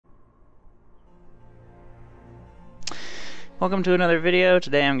Welcome to another video.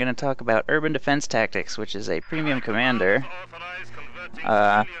 Today I'm going to talk about Urban Defense Tactics, which is a premium commander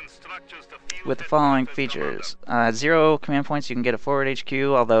with the following features. 0 command points, you can get a forward HQ,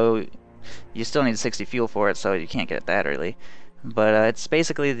 although you still need 60 fuel for it, so you can't get it that early. But it's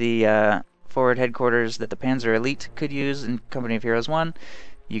basically the forward headquarters that the Panzer Elite could use in Company of Heroes 1.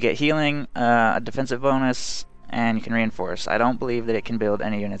 You get healing, a defensive bonus, and you can reinforce. I don't believe that it can build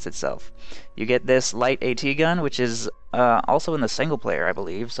any units itself. You get this light AT gun, which is also in the single player, I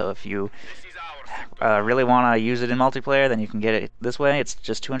believe, so if you really want to use it in multiplayer, then you can get it this way. It's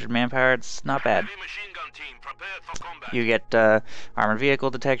just 200 manpower, it's not bad. You get armored vehicle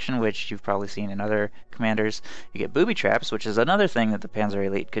detection, which you've probably seen in other commanders. You get booby traps, which is another thing that the Panzer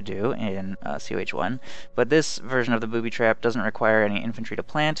Elite could do in COH1. But this version of the booby trap doesn't require any infantry to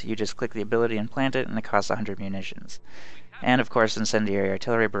plant. You just click the ability and plant it, and it costs 100 munitions. And of course, incendiary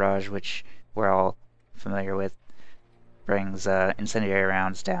artillery barrage, which we're all familiar with, brings incendiary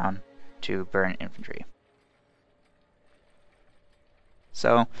rounds down to burn infantry.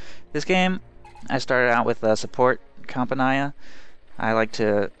 So, this game, I started out with support Compania. I like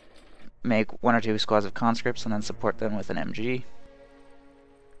to make 1 or 2 squads of conscripts and then support them with an MG.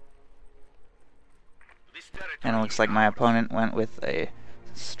 And it looks like my opponent went with a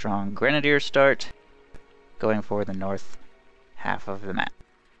strong grenadier start, going for the north half of the map.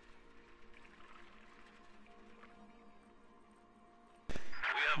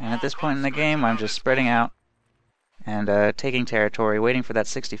 And at this point in the game, I'm just spreading out and taking territory, waiting for that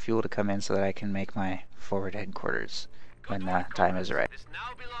 60 fuel to come in so that I can make my forward headquarters when the time is right.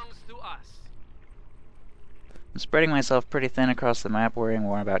 I'm spreading myself pretty thin across the map, worrying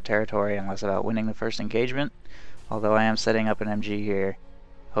more about territory and less about winning the first engagement, although I am setting up an MG here,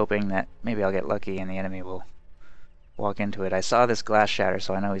 hoping that maybe I'll get lucky and the enemy will walk into it. I saw this glass shatter,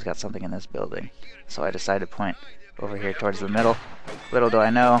 so I know he's got something in this building, so I decided to point over here towards the middle. Little do I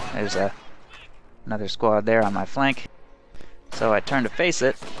know, there's another squad there on my flank, so I turn to face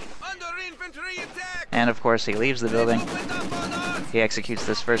it, and of course he leaves the building. He executes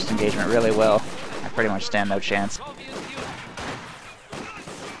this first engagement really well. I pretty much stand no chance.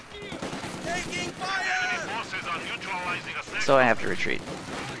 So I have to retreat.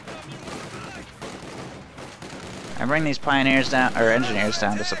 I bring these pioneers down, or engineers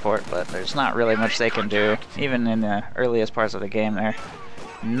down to support, but there's not really much they can do. Even in the earliest parts of the game, they're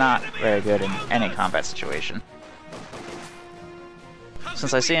not very good in any combat situation.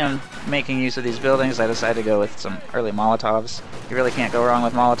 Since I see him making use of these buildings, I decided to go with some early Molotovs. You really can't go wrong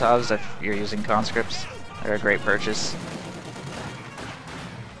with Molotovs if you're using conscripts. They're a great purchase.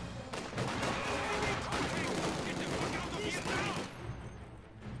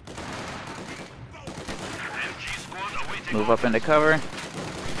 Move up into cover,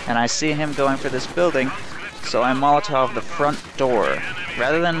 and I see him going for this building, so I Molotov the front door.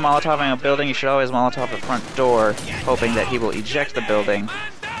 Rather than Molotoving a building, you should always Molotov the front door, hoping that he will eject the building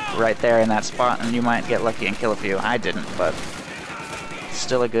right there in that spot, and you might get lucky and kill a few. I didn't, but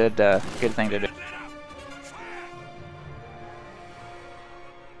still a good thing to do.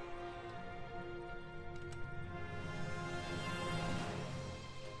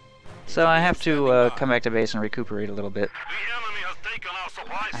 So I have to come back to base and recuperate a little bit.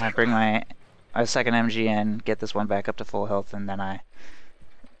 I bring my second MG in, get this one back up to full health, and then I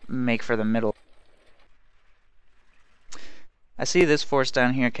make for the middle. I see this force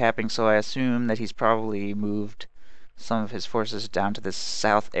down here capping, so I assume that he's probably moved some of his forces down to this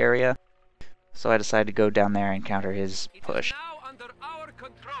south area. So I decide to go down there and counter his push.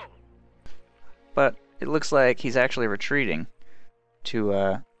 But it looks like he's actually retreating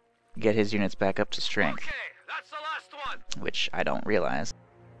to get his units back up to strength, which I don't realize.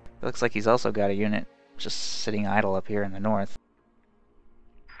 It looks like he's also got a unit just sitting idle up here in the north.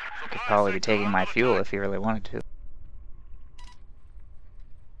 He could probably be taking my fuel if he really wanted to.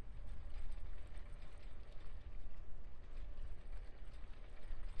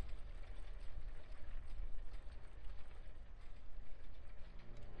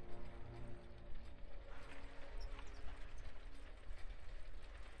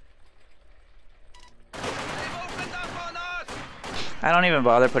 I don't even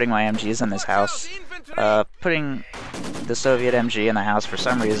bother putting my MGs in this house. Putting the Soviet MG in the house for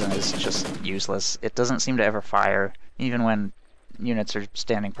some reason is just useless. It doesn't seem to ever fire, even when units are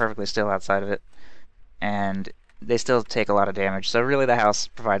standing perfectly still outside of it. And they still take a lot of damage, so really the house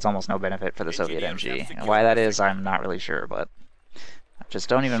provides almost no benefit for the Soviet MG. And why that is, I'm not really sure, but just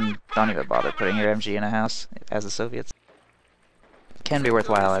don't even bother putting your MG in a house as the Soviets. It can be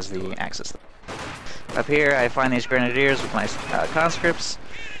worthwhile as the Axis. Up here, I find these grenadiers with my conscripts,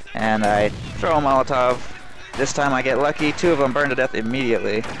 and I throw a Molotov This time I get lucky, 2 of them burn to death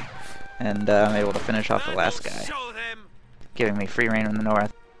immediately, and I'm able to finish off the last guy, giving me free reign in the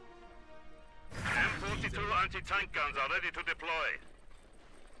north. M42 anti-tank guns are ready to deploy.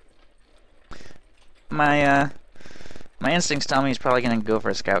 My instincts tell me he's probably going to go for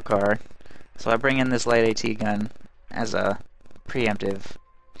a scout car, so I bring in this light AT gun as a preemptive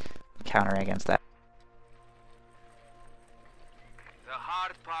counter against that.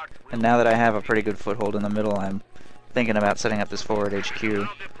 And now that I have a pretty good foothold in the middle, I'm thinking about setting up this forward HQ,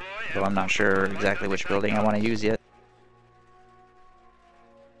 though I'm not sure exactly which building I want to use yet.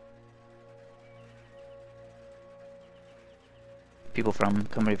 People from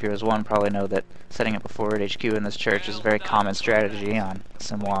Company of Heroes 1 probably know that setting up a forward HQ in this church is a very common strategy on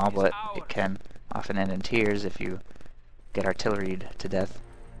Semoskiy, but it can often end in tears if you get artilleried to death.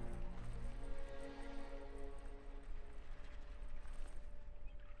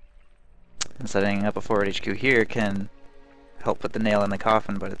 And setting up a forward HQ here can help put the nail in the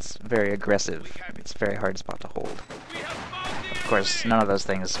coffin, but it's very aggressive. It's a very hard spot to hold. Of course, none of those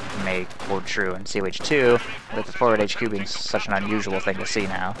things may hold true in COH2, with the forward HQ being such an unusual thing to see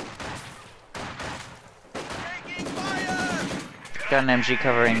now. Got an MG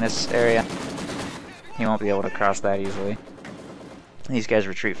covering this area. He won't be able to cross that easily. These guys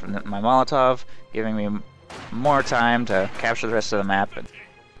retreat from my Molotov, giving me more time to capture the rest of the map and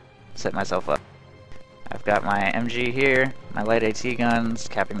set myself up. I've got my MG here, my light AT guns,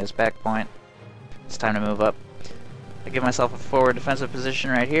 capping this back point. It's time to move up. I give myself a forward defensive position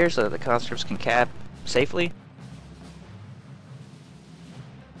right here so that the conscripts can cap safely.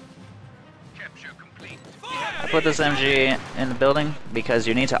 I put this MG in the building because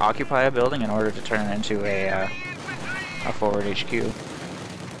you need to occupy a building in order to turn it into a forward HQ.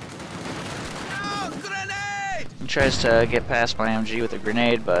 He tries to get past my MG with a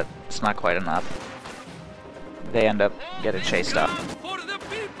grenade, but it's not quite enough. They end up getting chased up.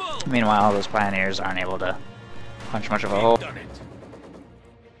 Meanwhile, those pioneers aren't able to punch much of a hole.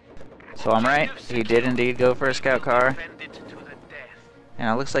 So I'm right, he did indeed go for a scout car. And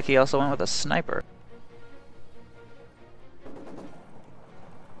it looks like he also went with a sniper.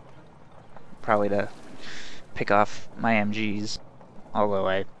 Probably to pick off my MGs. Although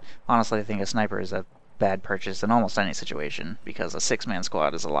I honestly think a sniper is a bad purchase in almost any situation, because a 6-man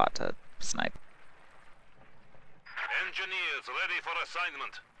squad is a lot to snipe. Engineers ready for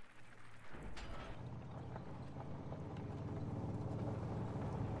assignment.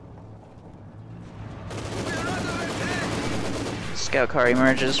 Scout car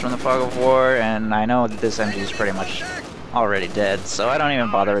emerges from the fog of war, and I know that this MG is pretty much already dead, so I don't even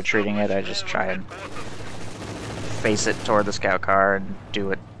bother retreating it. I just try and face it toward the scout car and do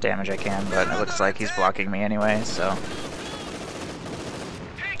what damage I can, but it looks like he's blocking me anyway, so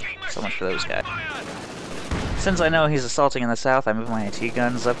much for those guys. Since I know he's assaulting in the south, I move my AT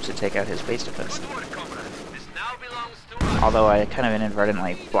guns up to take out his base defense. Although I kind of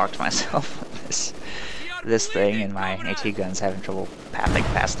inadvertently blocked myself with this thing, and my AT gun's having trouble pathing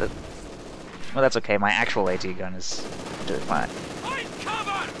past it. Well, that's okay, my actual AT gun is doing fine.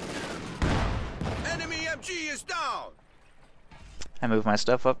 Enemy MG is down. I move my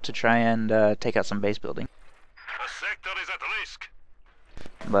stuff up to try and take out some base building. The sector is at risk.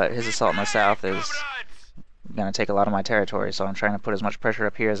 But his assault in the south is gonna take a lot of my territory, so I'm trying to put as much pressure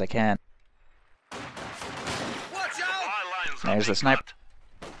up here as I can. Watch out! There's the sniper.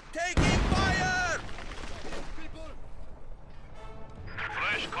 Taking fire!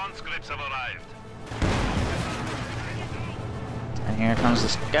 Fresh conscripts have arrived. And here comes the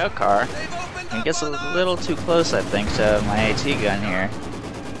scout car. He gets a little too close, I think, to my AT gun here.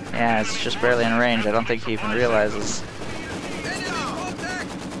 Yeah, it's just barely in range. I don't think he even realizes.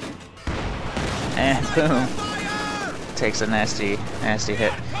 And boom. Takes a nasty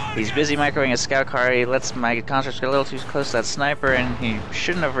hit. He's busy microing a scout car. He lets my conscripts get a little too close to that sniper, and he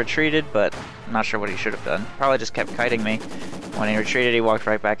shouldn't have retreated, but I'm not sure what he should have done. Probably just kept kiting me. When he retreated, he walked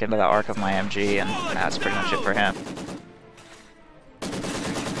right back into the arc of my MG, and that's pretty much it for him.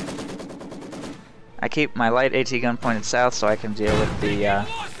 I keep my light AT gun pointed south so I can deal with the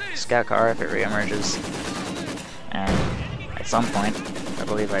scout car if it reemerges. And at some point, I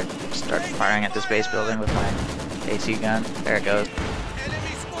believe I start firing at this base building with my AT gun. There it goes.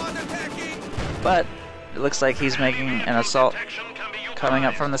 But it looks like he's making an assault coming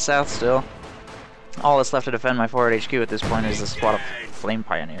up from the south still. All that's left to defend my forward HQ at this point is a squad of flame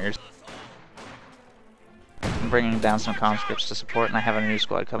pioneers. I'm bringing down some conscripts to support, and I have a new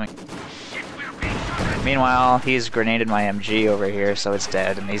squad coming. Meanwhile, he's grenaded my MG over here, so it's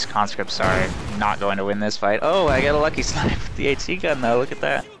dead, and these conscripts are not going to win this fight. Oh, I got a lucky snipe with the AT gun, though. Look at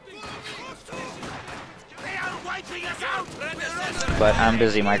that. but I'm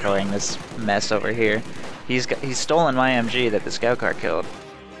busy microing this mess over here. He's stolen my MG that the scout car killed.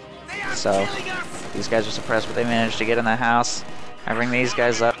 So these guys are suppressed, but they managed to get in the house. I bring these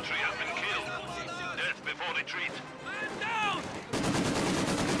guys up. Infantry has been killed. Death before retreat.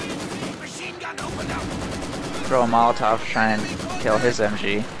 Machine gun opened up. Throw a Molotov to try and kill his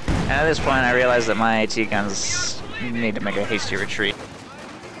MG. And at this point I realize that my AT guns need to make a hasty retreat.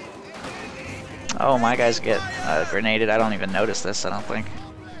 Oh, my guys get grenaded. I don't even notice this, I don't think.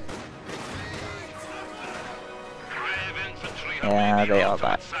 Yeah, they all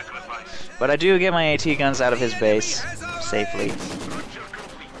die. But I do get my AT guns out of his base safely.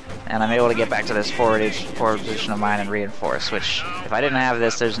 And I'm able to get back to this forward position of mine and reinforce, which, if I didn't have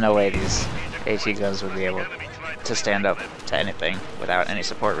this, there's no way these AT guns would be able to stand up to anything without any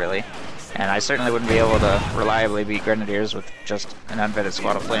support, really. And I certainly wouldn't be able to reliably beat Grenadiers with just an unvetted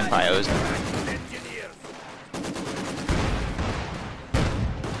squad of flame pyos.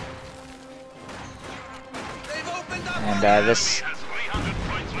 And this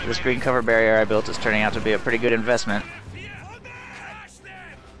green cover barrier I built is turning out to be a pretty good investment.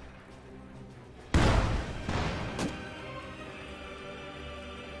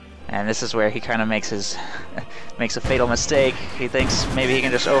 And this is where he kind of makes his makes a fatal mistake. He thinks maybe he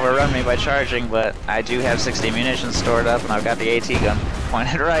can just overrun me by charging, but I do have 60 munitions stored up, and I've got the AT gun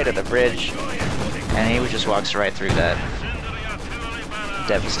pointed right at the bridge, and he just walks right through that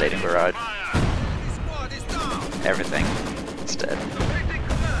devastating barrage. Everything is dead.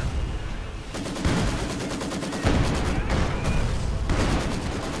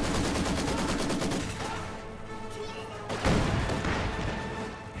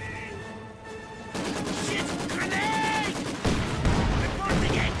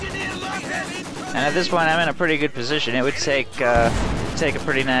 And at this point, I'm in a pretty good position. It would take a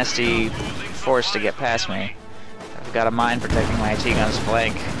pretty nasty force to get past me. I've got a mine protecting my AT gun's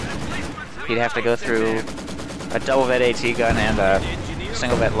flank. He'd have to go through a double vet AT gun and a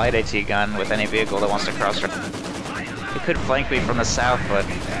single vet light AT gun with any vehicle that wants to cross. He could flank me from the south, but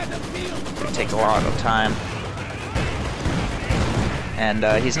it would take a lot of time.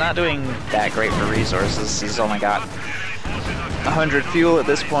 And he's not doing that great for resources. He's only got 100 fuel at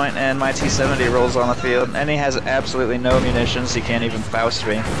this point, and my T-70 rolls on the field, and he has absolutely no munitions. He can't even Faust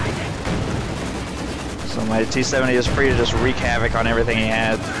me. So my T-70 is free to just wreak havoc on everything he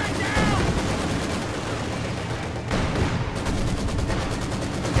had.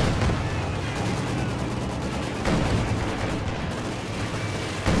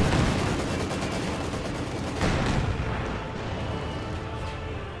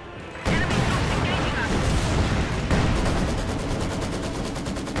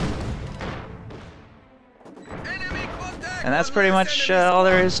 And that's pretty much all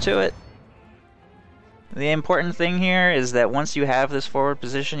there is to it. The important thing here is that once you have this forward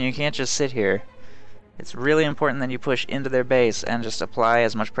position, you can't just sit here. It's really important that you push into their base and just apply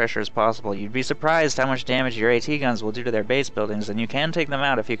as much pressure as possible. You'd be surprised how much damage your AT guns will do to their base buildings, and you can take them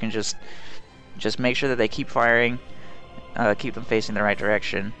out if you can just make sure that they keep firing, keep them facing the right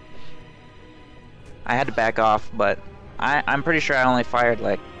direction. I had to back off, but I'm pretty sure I only fired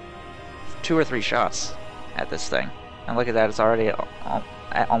like 2 or 3 shots at this thing. And look at that, it's already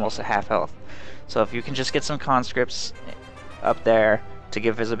at almost a half health. So if you can just get some conscripts up there to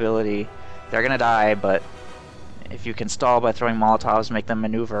give visibility, they're gonna die, but if you can stall by throwing Molotovs, make them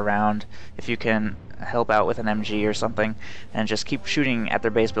maneuver around, if you can help out with an MG or something, and just keep shooting at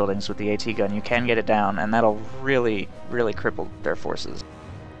their base buildings with the AT gun, you can get it down, and that'll really, really cripple their forces.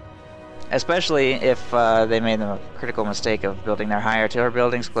 Especially if they made the critical mistake of building their high artillery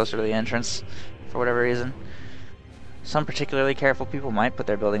buildings closer to the entrance, for whatever reason. Some particularly careful people might put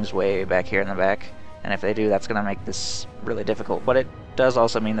their buildings way back here in the back, and if they do, that's going to make this really difficult. But it does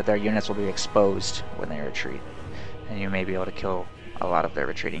also mean that their units will be exposed when they retreat, and you may be able to kill a lot of their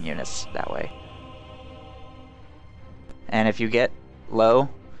retreating units that way. And if you get low,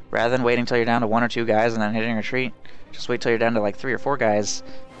 rather than waiting till you're down to 1 or 2 guys and then hitting retreat, just wait till you're down to like 3 or 4 guys.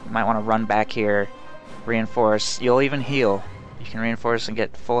 You might want to run back here, reinforce. You'll even heal. You can reinforce and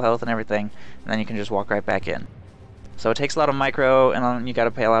get full health and everything, and then you can just walk right back in. So it takes a lot of micro, and you got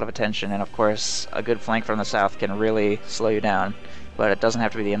to pay a lot of attention, and of course a good flank from the south can really slow you down, but it doesn't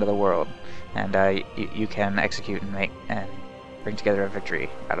have to be the end of the world, and you can execute and bring together a victory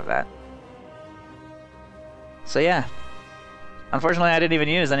out of that. So yeah, unfortunately I didn't even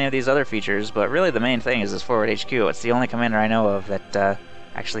use any of these other features, but really the main thing is this forward HQ. It's the only commander I know of that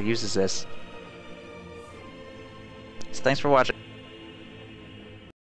actually uses this. So thanks for watching.